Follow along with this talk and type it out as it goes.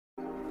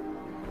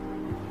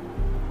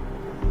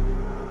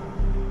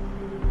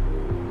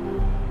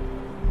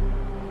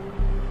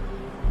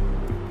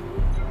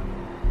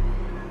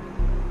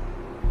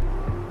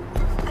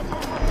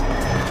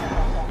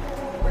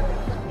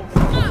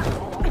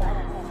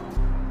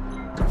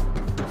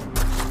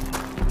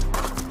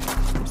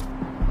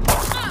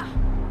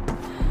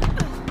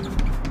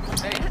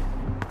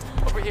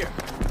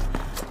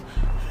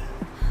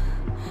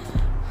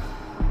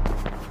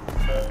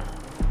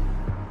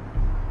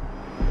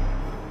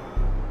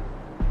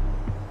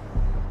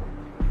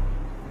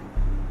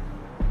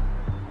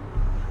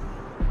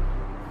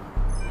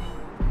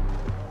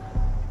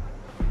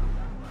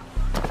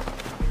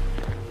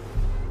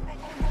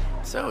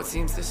So, it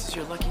seems this is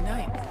your lucky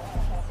night.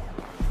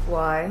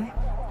 Why?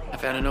 I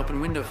found an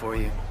open window for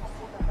you.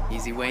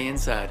 Easy way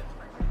inside.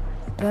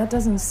 That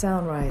doesn't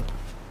sound right.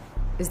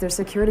 Is their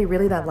security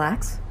really that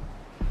lax?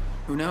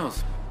 Who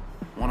knows?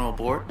 Want to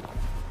abort?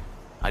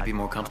 I'd be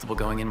more comfortable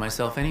going in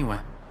myself anyway.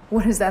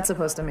 What is that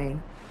supposed to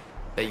mean?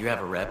 That you have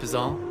a rep is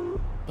all?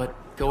 But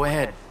go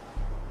ahead.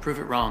 Prove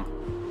it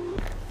wrong.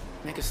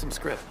 Make us some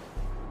script.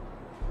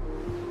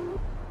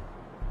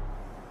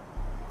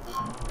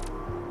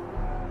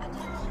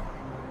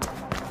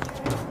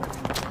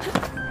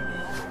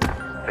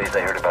 Faith,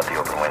 I heard about the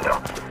open window.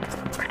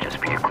 Could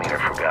just be a cleaner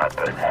forgot,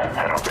 but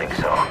I don't think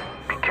so.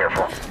 Be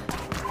careful.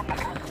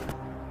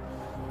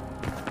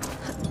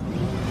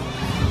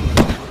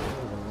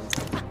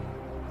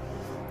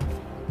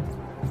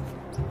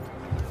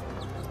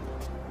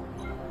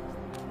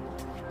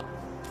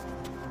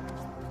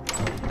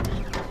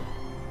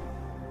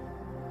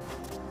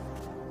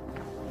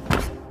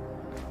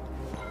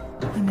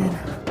 I'm in.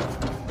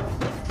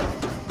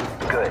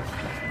 Good.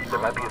 There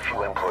might be a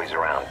few employees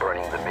around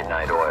burning the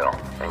midnight oil.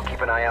 And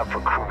keep an eye out for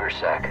Kruger's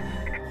sack.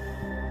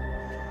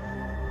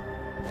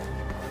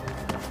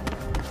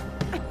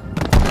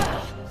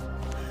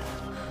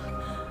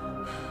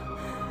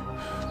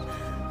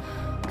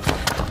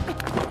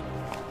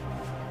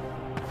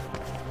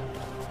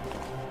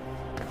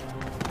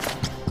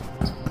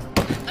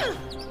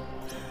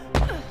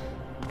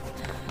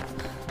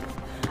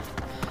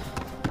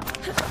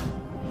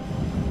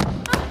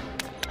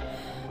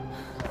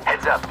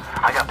 Heads up.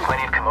 I got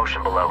plenty of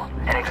commotion below.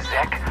 An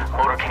exec,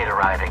 motorcade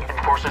arriving,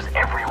 enforcers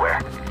everywhere.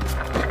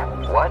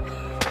 What?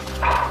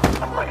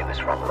 I'm liking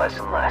this run less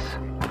and less.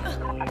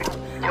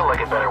 You'll like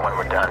it better when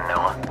we're done,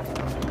 Noah.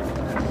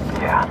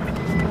 Yeah,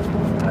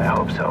 I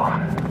hope so.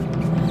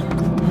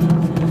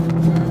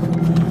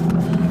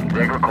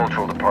 The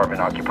agricultural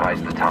department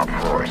occupies the top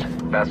floors.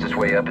 Fastest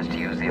way up is to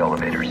use the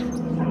elevators.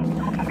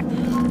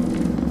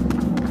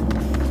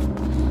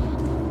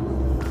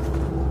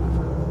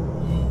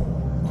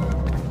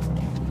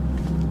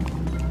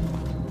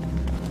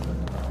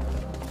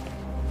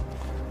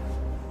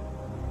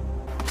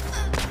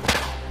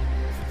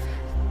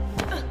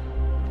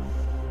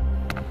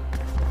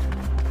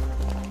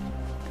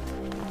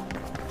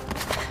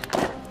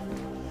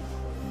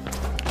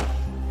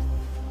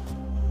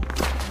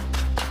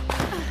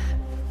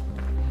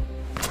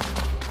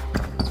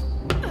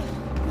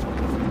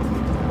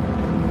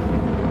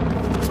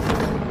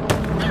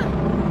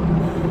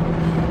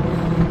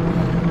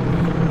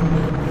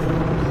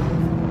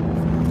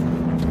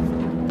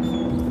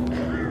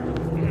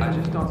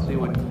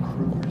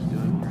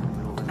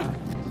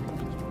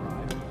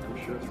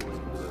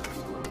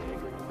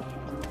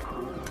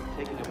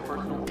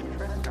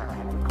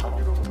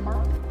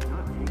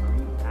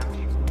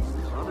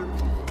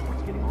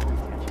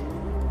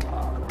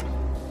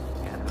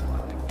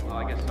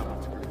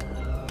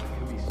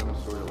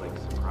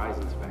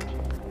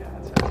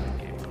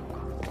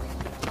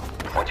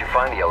 Once you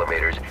find the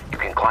elevators, you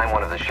can climb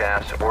one of the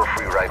shafts or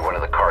free ride one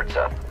of the carts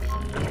up.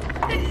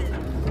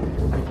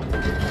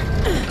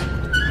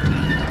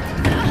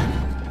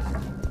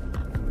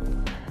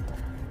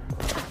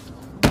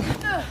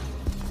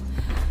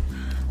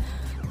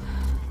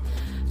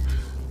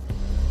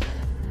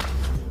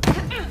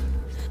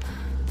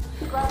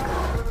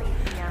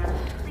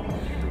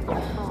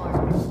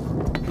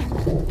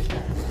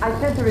 I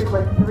sent the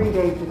request 3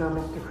 days ago,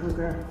 Mr.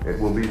 Kruger. It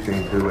will be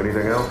seen to.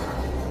 Anything else?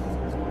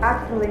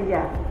 Actually,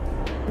 yes.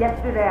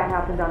 Yesterday I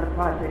happened on a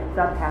project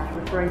subhash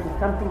referring to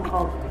something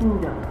called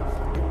Kingdom.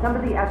 And some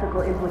of the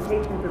ethical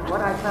implications of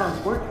what I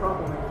found were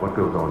troubling. What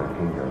goes on at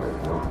Kingdom is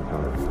no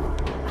concern of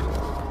yours.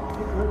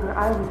 Mr. Kruger,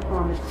 I was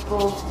promised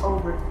full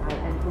oversight,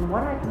 and from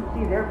what I can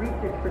see, their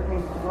research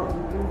pertains to what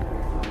we do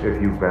here.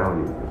 If you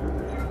value the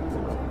position, you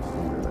must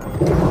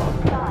consider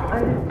that.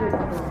 Understood,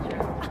 Soldier.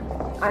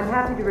 I'm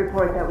happy to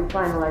report that we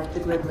finalized the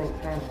grid link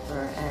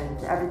transfer,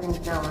 and everything's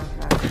now on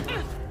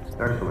track.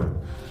 Excellent.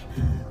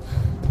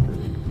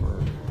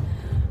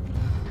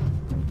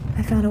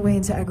 I found a way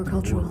into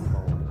agricultural,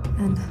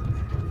 and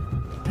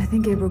I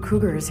think Gabriel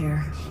Kruger is here.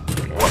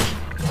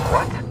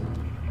 What?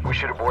 We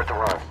should abort the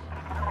run.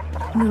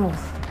 No,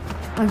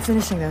 I'm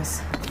finishing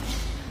this.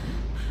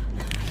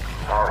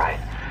 All right.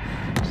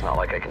 It's not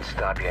like I can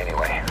stop you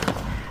anyway.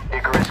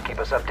 Icarus, keep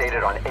us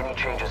updated on any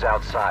changes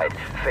outside.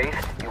 Faith,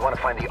 you want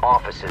to find the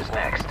offices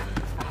next.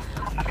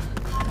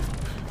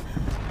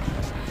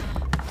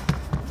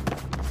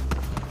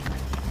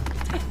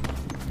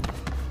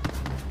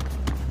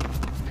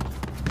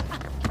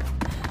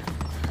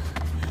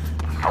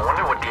 I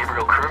wonder what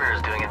Gabriel Kruger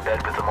is doing in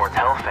bed with the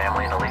Mortel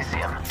family in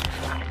Elysium.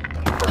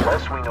 The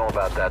less we know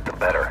about that, the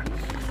better.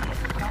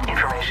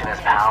 Information is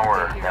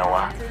power,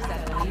 Noah.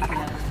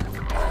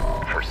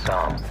 For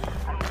some.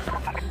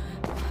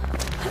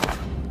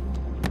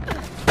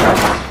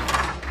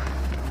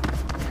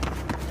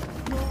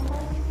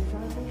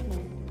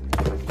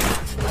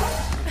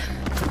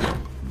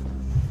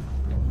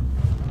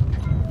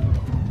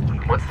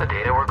 What's the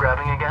data we're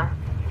grabbing again?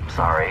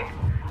 Sorry.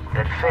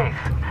 That Faith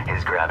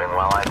is grabbing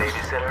while I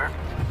babysit her?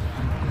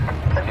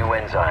 A new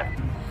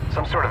enzyme.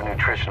 Some sort of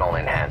nutritional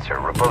enhancer.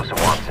 Raposa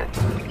wants it.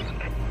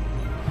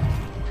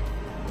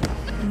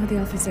 I'm at the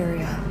office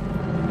area.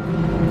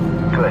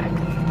 Good.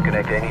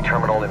 Connect to any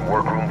terminal in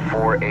workroom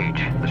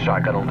 4H. The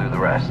shotgun will do the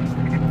rest.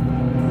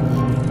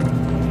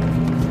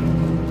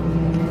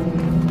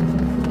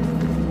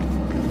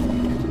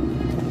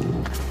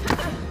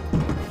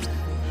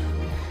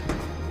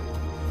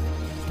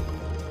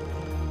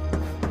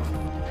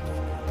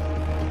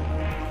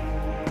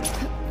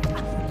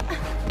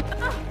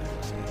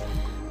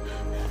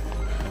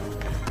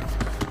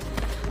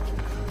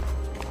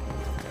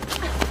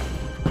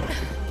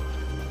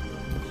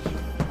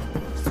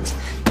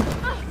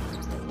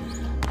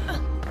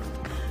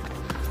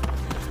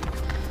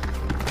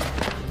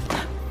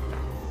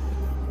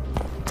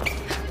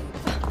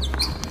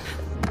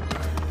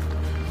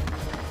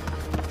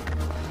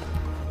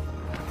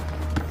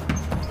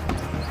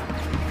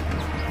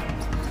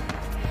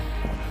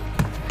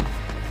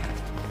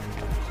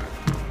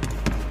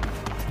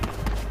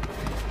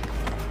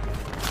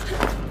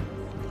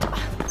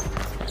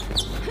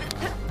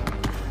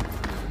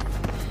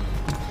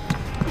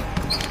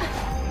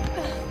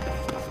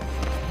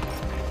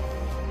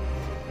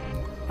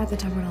 At the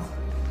terminal.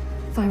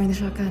 Firing the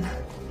shotgun.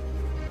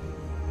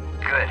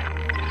 Good.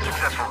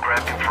 Successful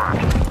grab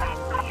confirmed.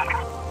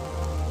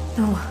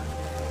 No.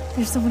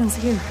 There's someone else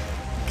here.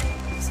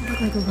 Doesn't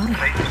look like a runner.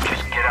 Faith,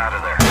 just get out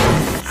of there.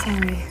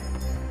 Sorry.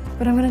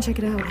 But I'm gonna check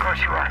it out. Of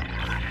course you are.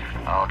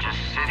 I'll just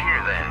sit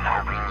here then,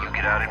 hoping you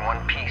get out in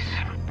one piece.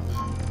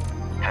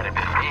 Had it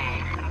been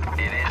me,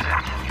 it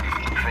isn't.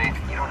 Faith,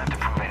 you don't have to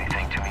prove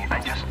anything to me.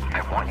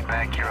 I want you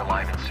back here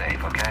alive and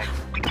safe, okay?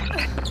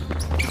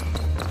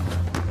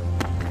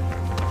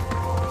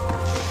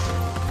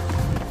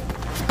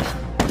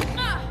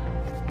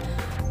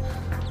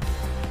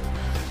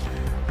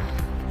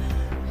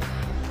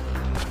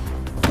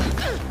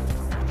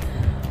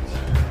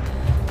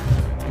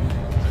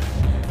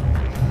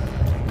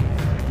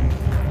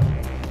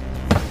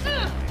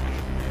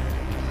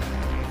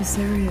 This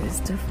area is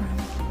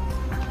different.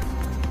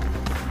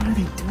 What are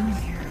they doing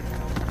here?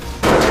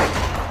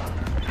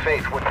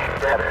 Faith would be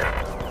better.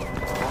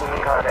 You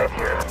lose contact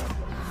here.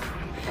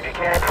 If you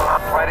can't come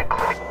out, try to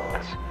click.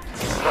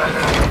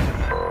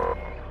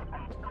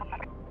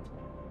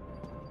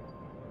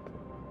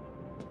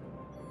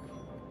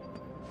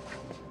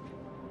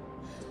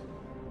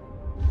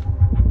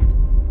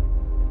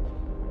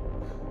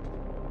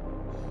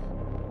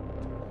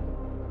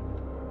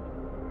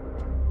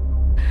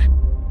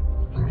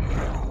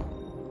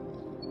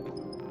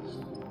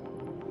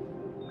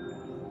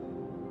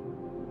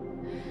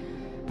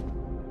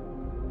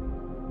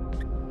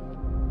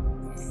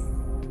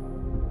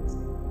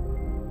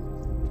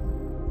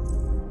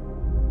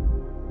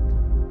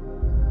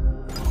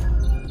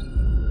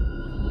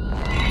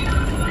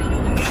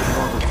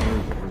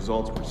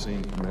 Results we're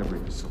seeing from every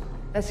facility.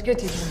 That's good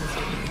to hear,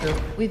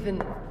 Mr. We've been...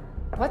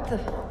 What the...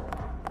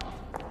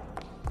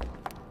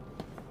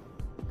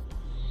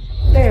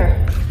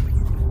 There.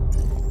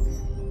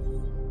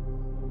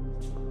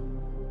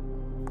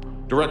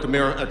 Director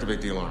Mira,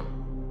 activate the alarm.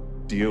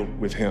 Deal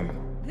with him.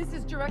 This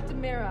is Director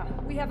Mira.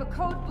 We have a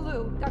code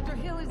blue. Dr.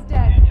 Hill is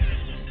dead.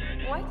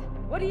 What?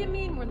 What do you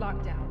mean we're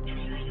locked down?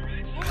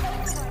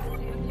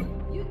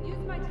 Use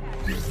my tag.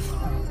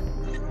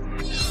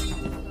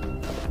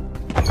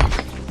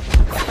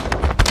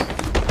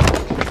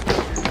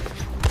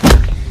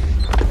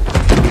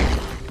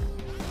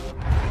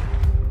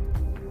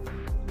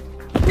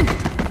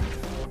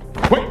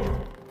 Wait!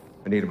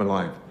 I need him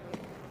alive.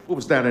 What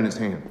was that in his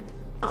hand?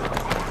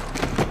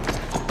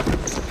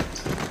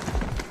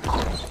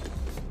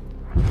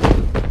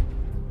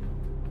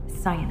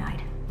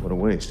 Cyanide. What a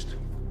waste.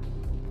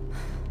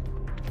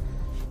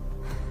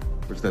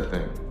 Where's that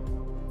thing?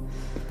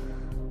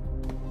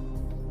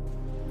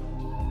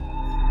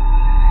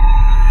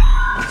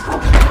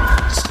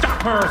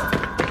 Stop her!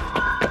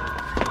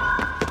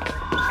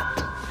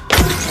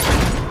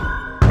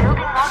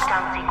 Building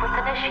lockdown sequence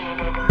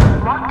initiated.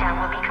 Lockdown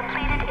will be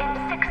completed in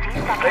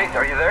 60 seconds. Faith,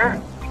 are you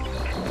there?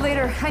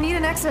 Later. I need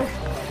an exit.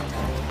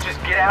 Just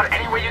get out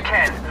any way you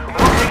can. We'll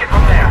take it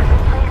from there.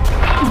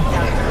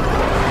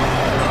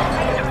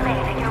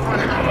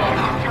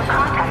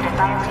 Contacted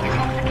by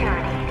Elysium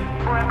Security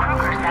or a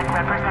KrugerSec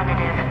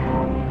representative.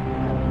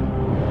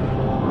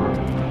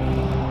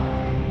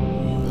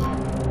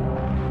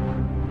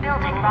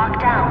 Building locked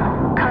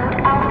down. Code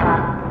Alpha.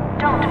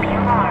 Don't be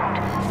alarmed.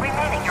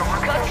 Remaining your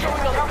workstation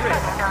until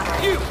further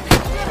notice.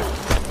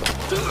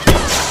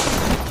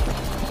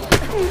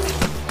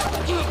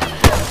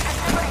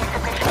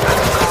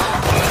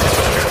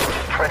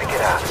 Try to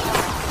get out.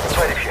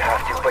 Fight if you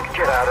have to, but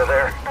get out of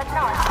there. But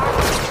not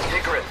hard.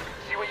 Secret.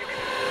 See what you can.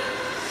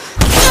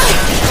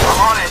 I'm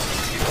on it.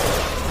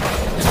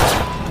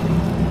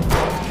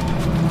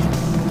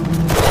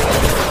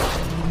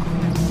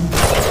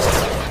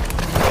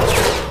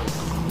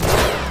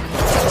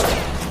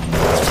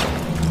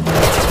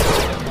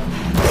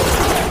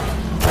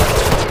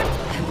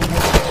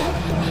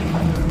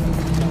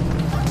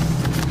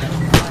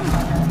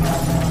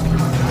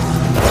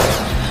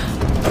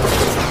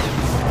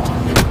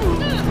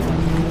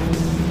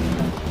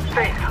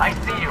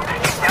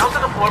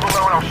 floor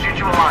below and I'll shoot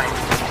you a line.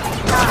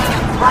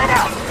 Line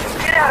out!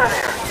 Get out of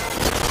there!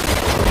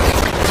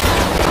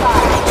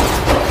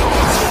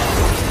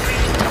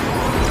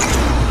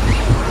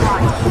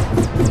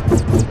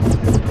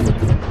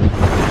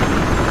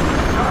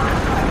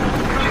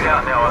 She's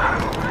out, Noah.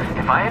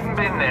 If I hadn't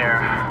been there...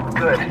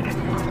 Good.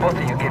 Both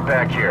of you get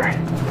back here.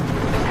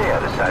 Stay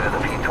out of sight of the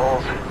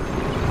peatholes.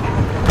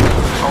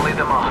 I'll lead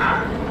them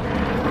off.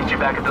 Meet you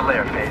back at the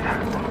lair, Faith.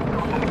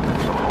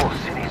 The whole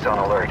city's on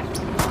alert.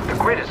 The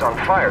grid is on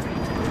fire.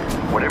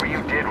 Whatever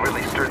you did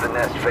really stirred the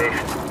nest, Faith.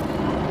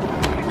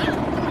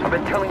 I've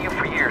been telling you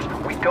for years,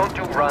 we don't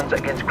do runs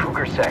against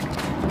Kruger Sec.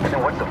 And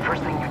then what's the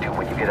first thing you do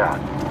when you get out?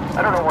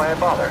 I don't know why I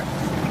bother.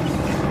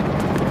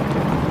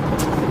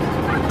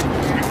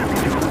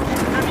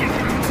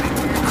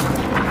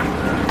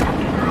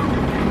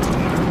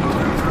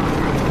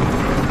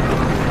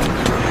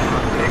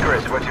 Hey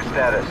Chris, what's your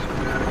status?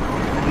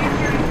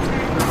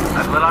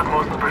 I've let off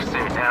most of the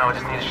pursuit. Now I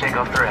just need to shake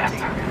off the rest.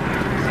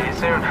 See you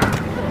soon.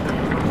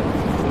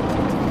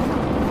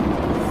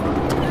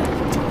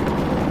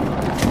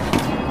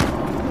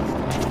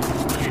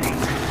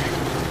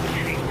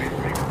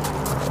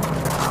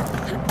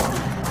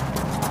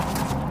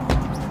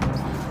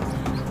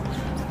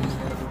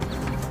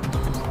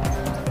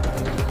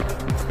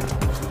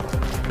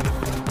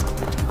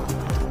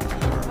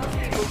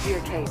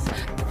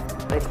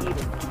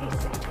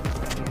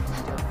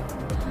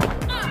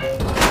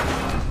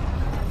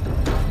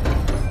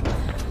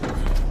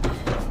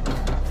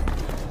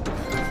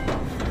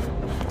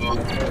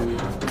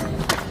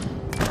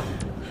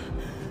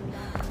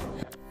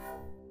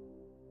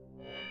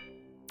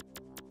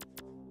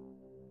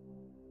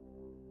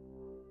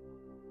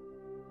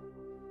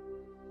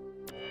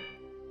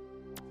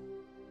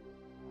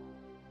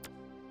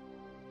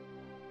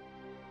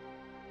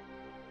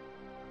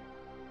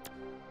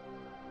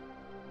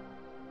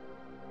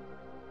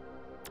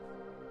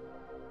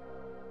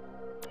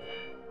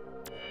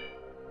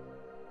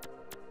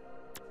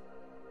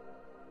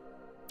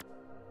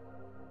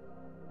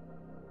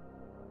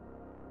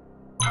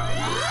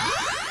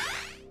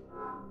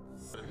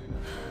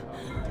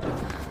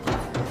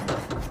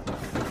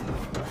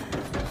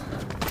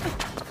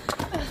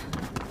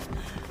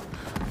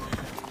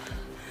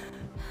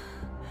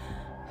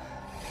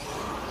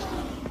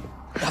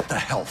 What the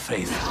hell,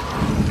 Faith?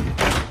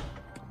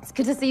 It's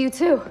good to see you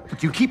too.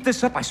 If you keep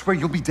this up, I swear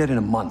you'll be dead in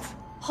a month.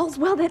 All's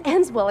well that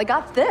ends well. I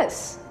got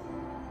this.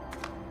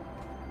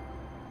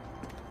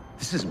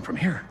 This isn't from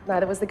here.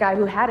 Neither was the guy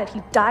who had it.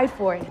 He died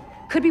for it.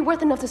 Could be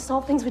worth enough to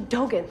solve things with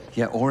Dogen.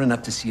 Yeah, or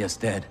enough to see us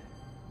dead.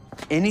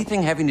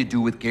 Anything having to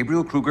do with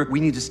Gabriel Kruger, we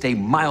need to stay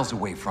miles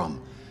away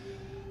from.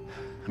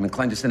 I'm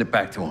inclined to send it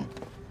back to him.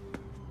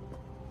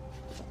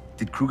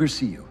 Did Kruger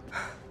see you?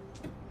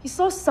 He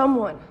saw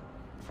someone.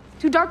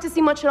 Too dark to see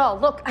much at all.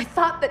 Look, I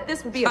thought that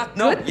this would be a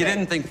No, good you thing.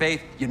 didn't think,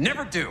 Faith. You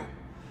never do.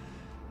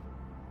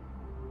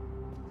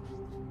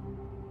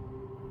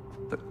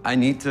 But I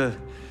need to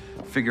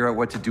figure out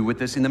what to do with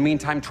this. In the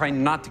meantime, try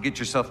not to get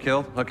yourself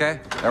killed,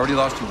 okay? I already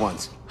lost you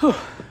once.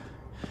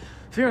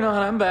 Fear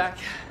not, I'm back.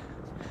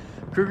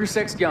 Kruger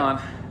Sec's gone.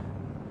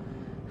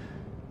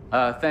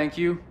 Thank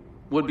you.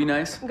 Would be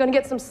nice. I'm gonna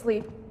get some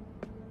sleep.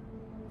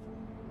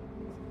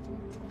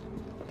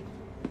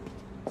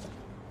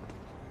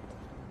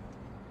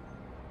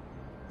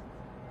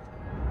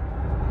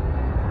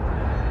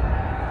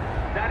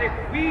 That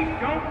if we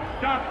don't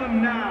stop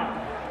them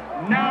now,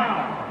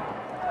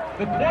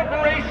 the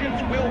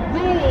corporations will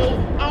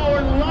rule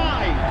our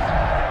lives.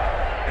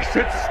 I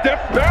said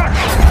step back!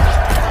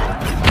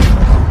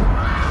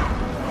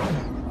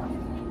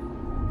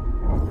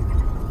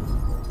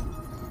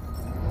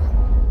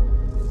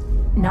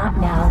 Not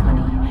now,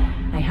 honey.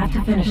 I have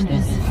to finish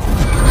this.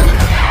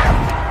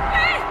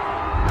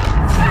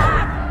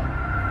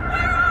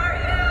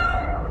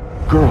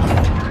 Girl,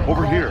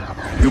 over here.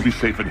 You'll be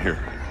safe in here.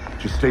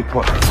 Just stay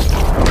put.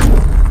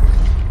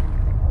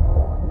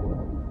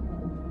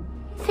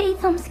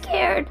 Faith, I'm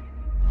scared.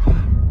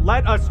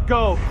 Let us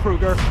go,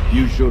 Kruger.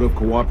 You should have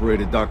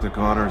cooperated, Dr.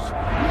 Connors.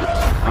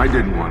 I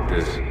didn't want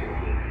this.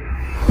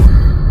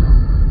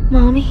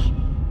 Mommy,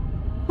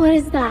 what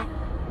is that?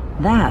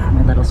 That,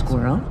 my little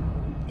squirrel,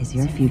 is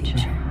your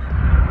future.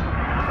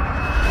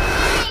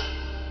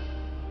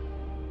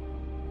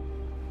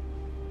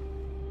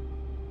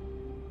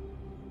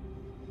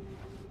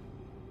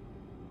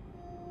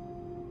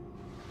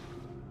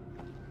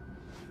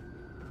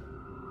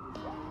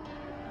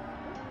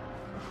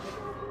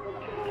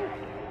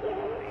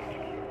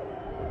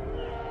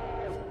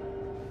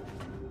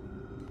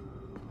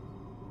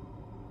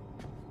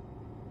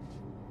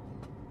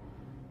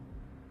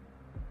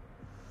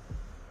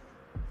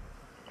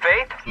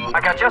 Faith,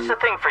 I got just the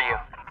thing for you.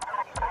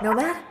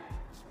 Nomad?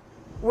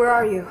 Where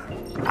are you?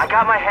 I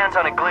got my hands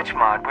on a glitch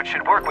mod, which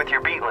should work with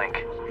your beat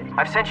link.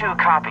 I've sent you a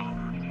copy.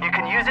 You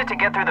can use it to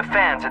get through the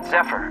fans at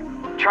Zephyr.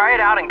 Try it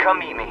out and come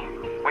meet me.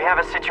 We have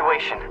a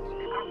situation.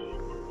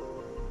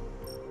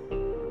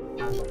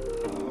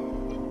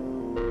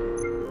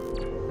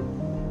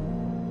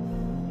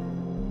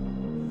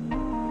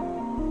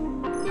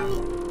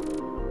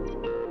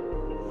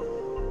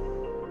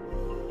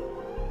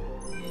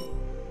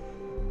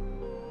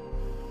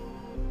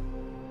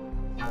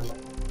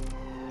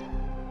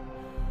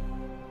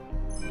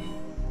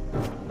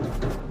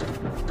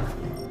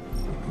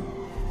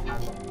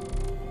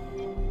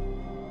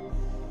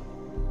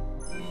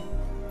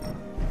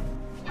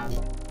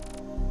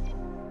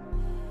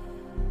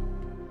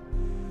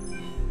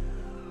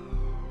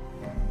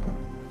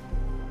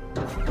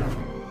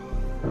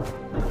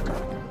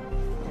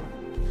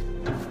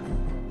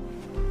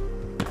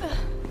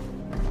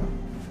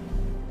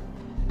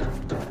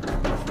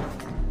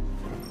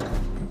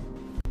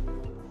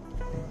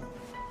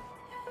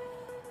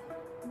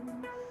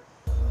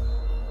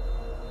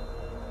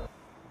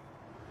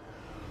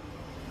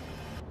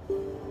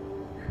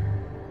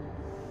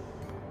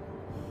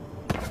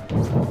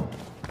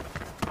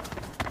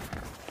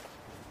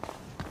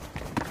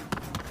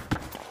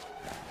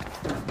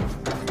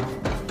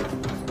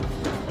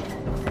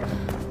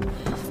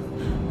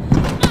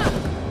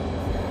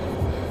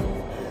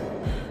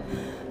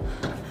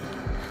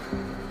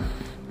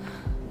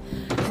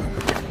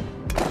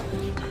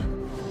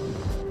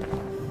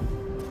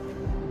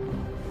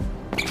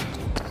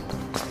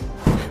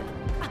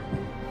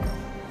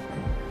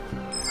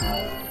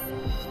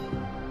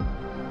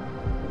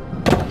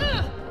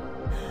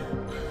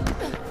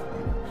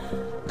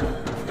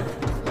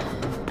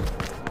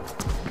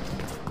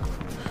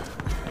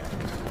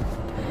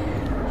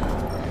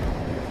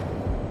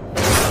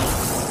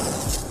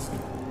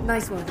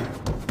 Nice one.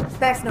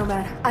 Thanks,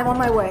 Nomad. I'm on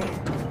my way.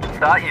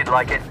 Thought you'd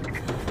like it.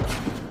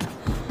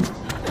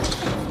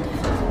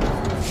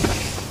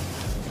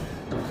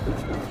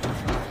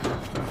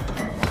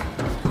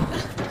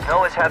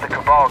 Noah's had the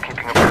Cabal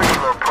keeping a pretty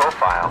low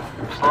profile,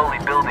 slowly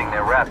building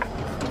their rep.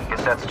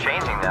 Guess that's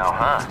changing now,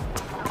 huh?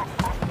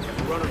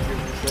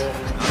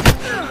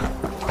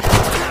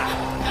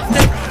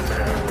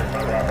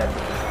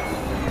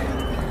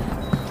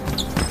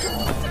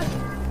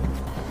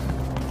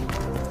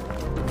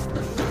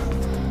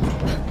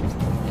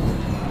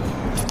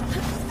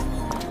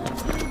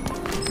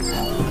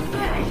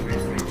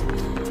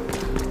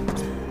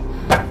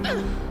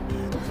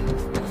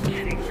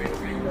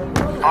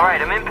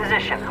 Alright, I'm in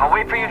position. I'll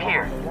wait for you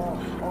here.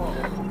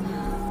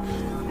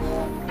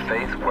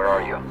 Faith, where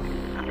are you?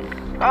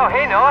 Oh,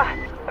 hey, Noah.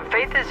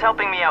 Faith is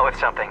helping me out with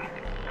something.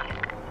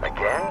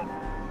 Again?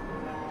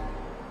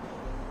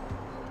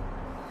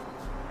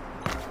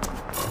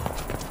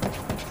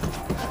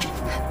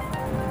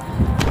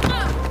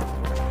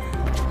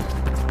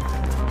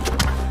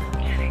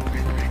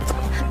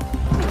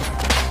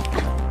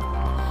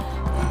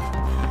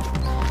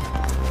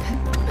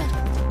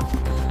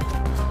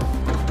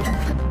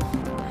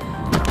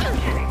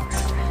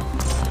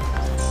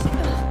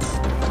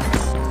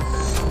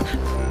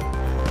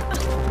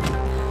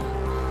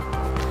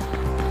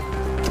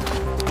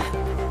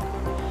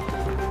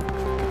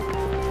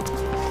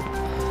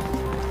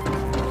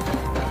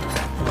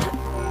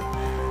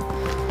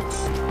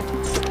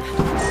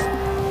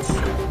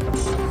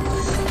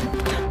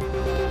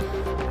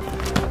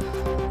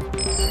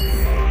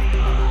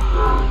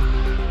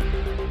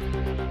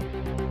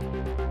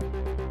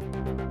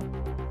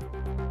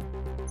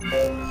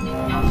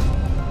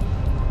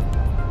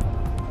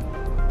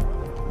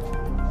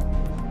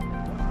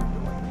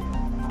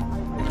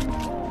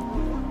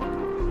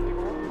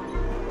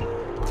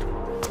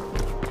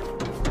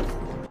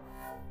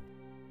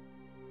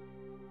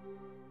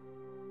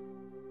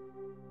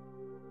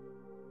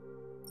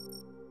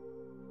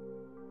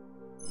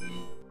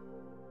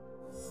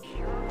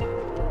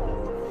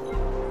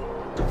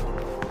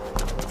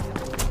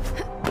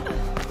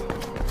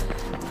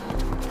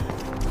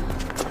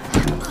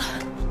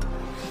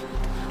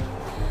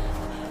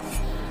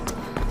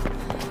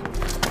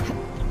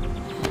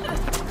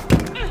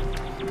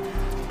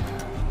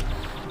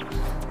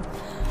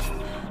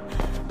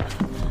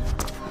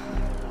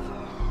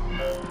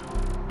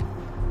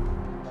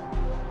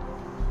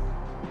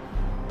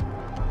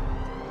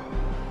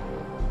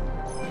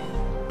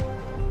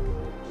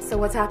 So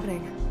what's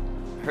happening?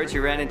 Heard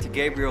you ran into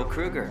Gabriel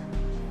Kruger.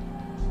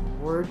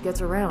 Word gets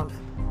around.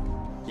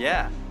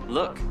 Yeah,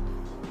 look.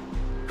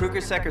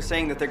 KrugerSec are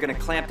saying that they're gonna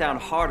clamp down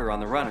harder on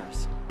the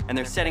runners. And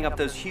they're setting up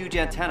those huge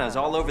antennas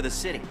all over the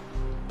city.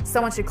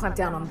 Someone should clamp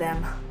down on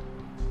them.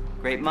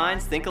 Great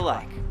minds think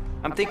alike.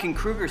 I'm thinking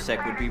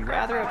KrugerSec would be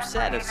rather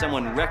upset if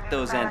someone wrecked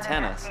those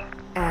antennas.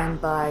 And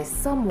by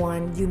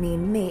someone, you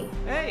mean me.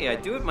 Hey, I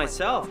do it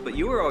myself, but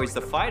you were always the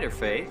fighter,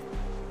 Faith.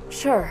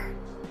 Sure.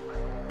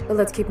 But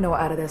let's keep Noah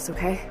out of this,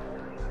 okay?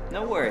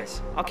 No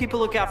worries. I'll keep a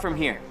lookout from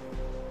here.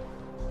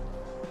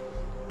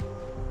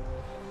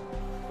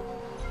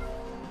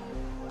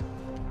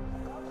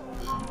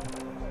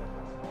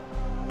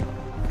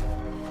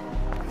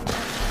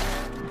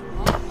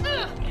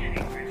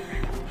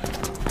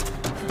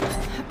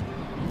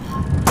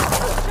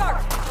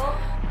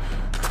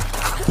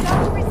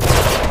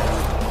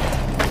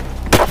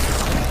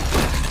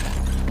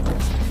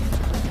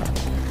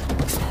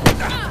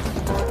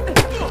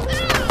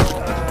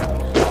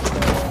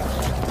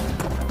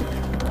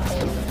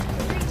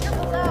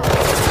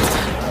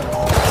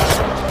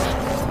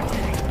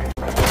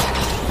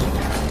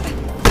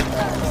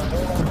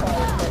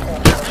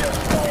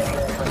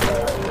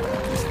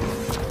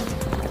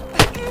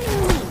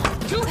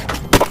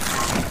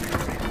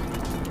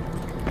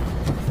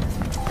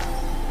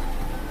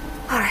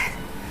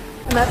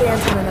 I'm at the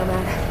antenna,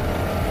 Nomad.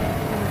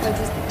 And if I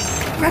just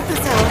rip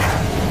this out...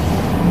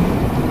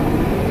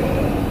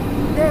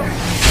 There.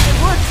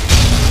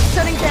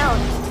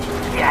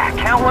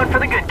 Count one for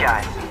the good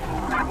guys.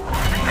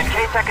 And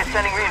K-Tech is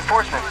sending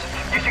reinforcements.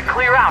 You should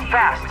clear out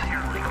fast.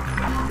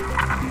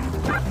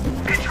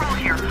 Control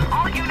here.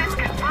 All units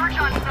converge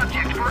on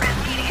subject for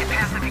immediate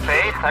pacification.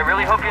 Faith, I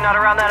really hope you're not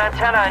around that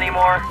antenna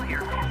anymore.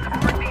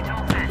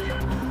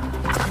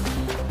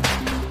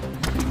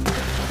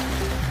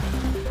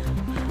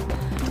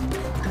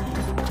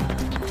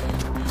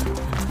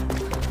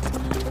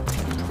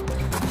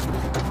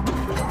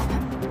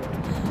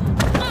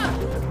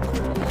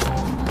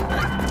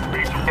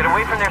 Get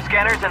away from their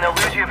scanners and they'll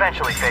lose you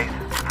eventually, Faith.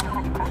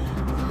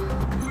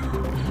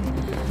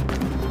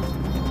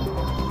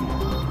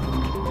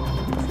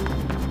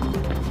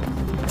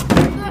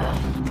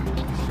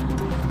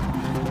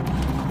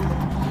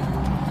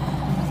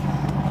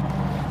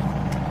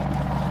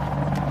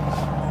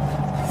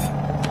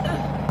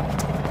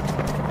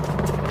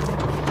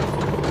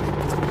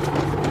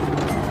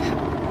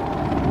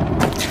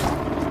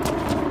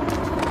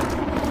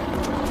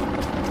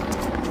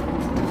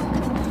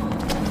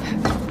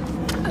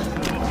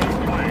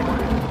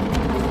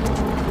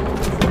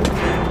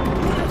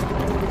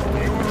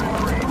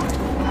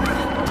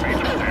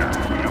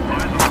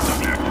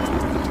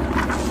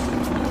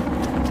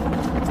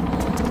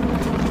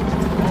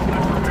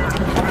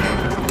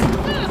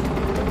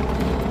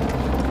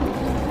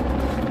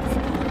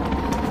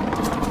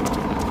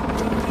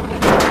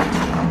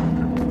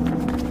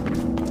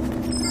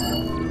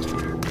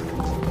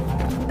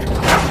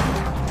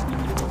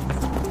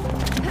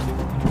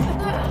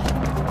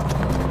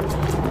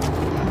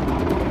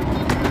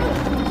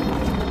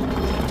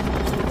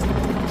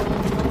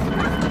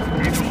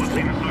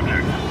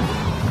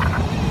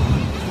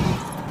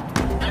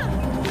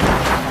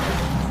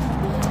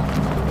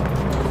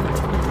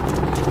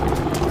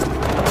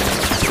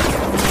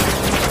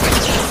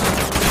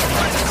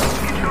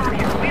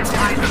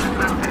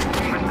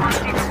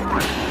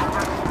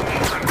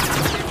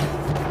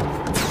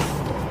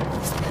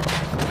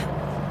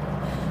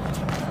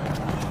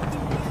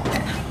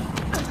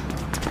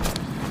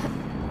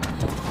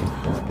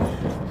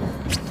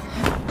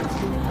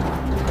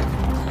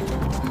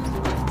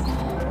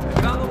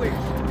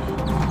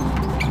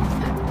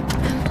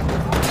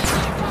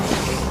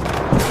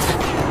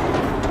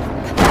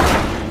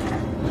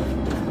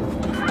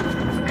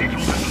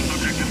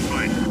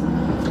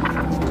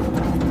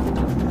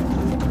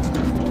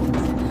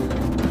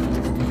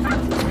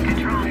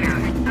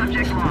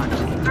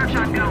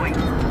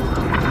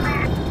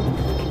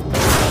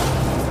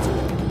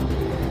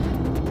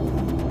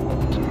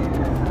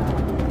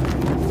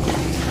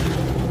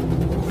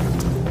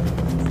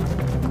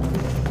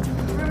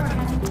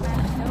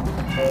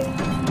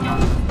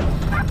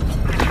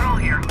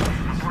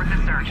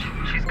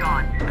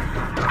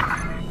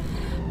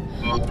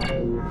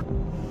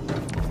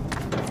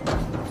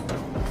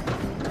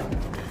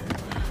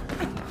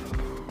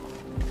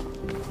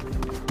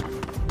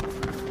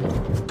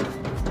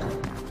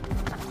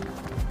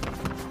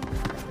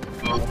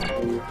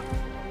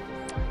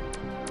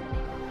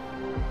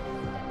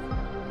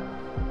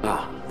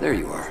 There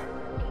you are.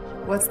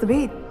 What's the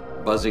beat?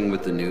 Buzzing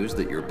with the news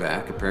that you're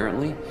back,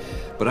 apparently.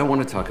 But I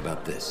want to talk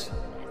about this.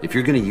 If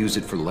you're going to use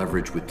it for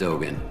leverage with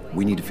Dogen,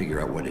 we need to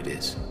figure out what it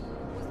is.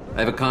 I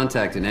have a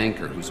contact in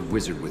Anchor who's a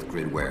wizard with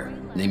gridware.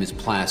 Name is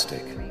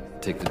Plastic.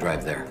 Take the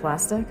drive there.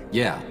 Plastic?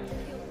 Yeah.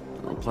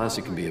 Well,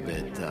 plastic can be a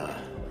bit,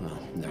 well,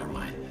 never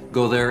mind.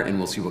 Go there and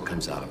we'll see what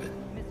comes out of it.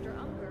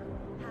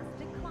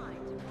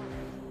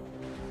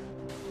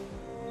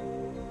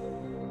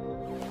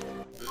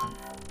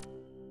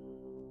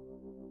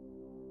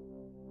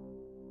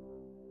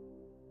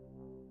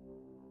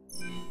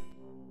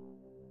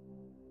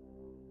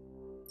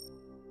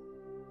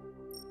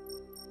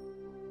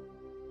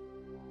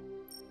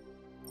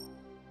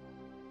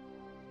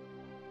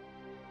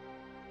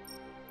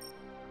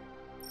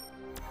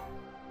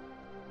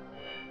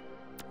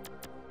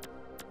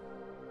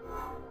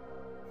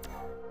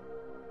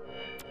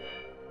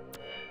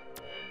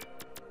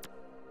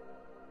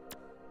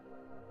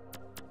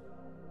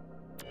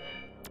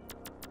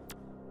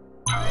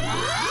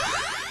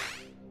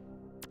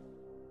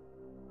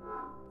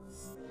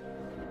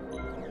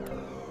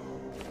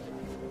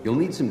 You'll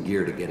need some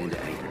gear to get into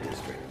Anchor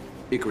District.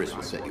 Icarus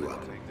will set you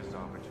up.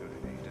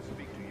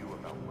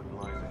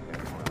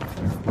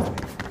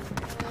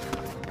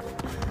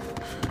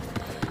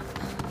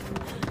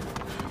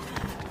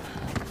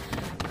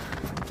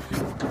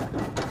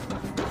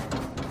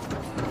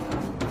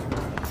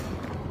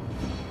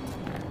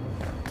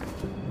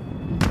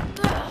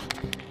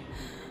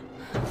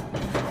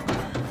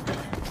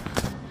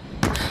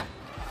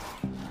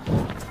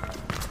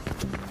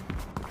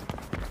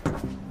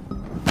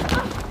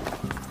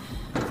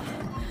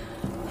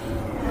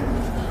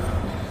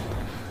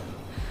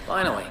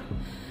 Finally.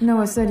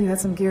 Noah said you had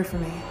some gear for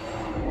me.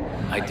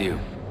 I do.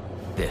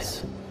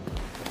 This.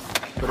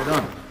 Put it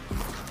on.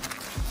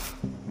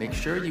 Make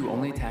sure you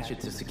only attach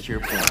it to secure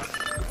points.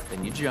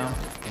 Then you jump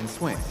and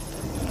swing.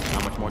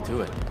 Not much more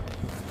to it.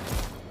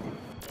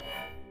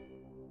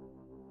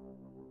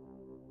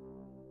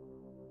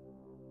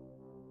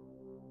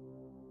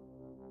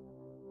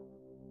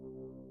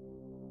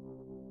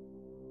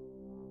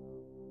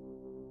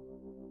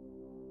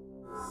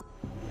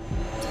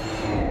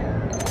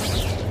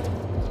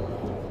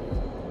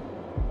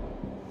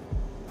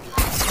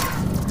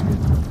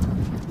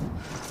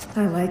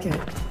 I like it.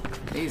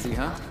 Easy,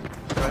 huh?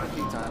 Tried a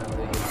few times.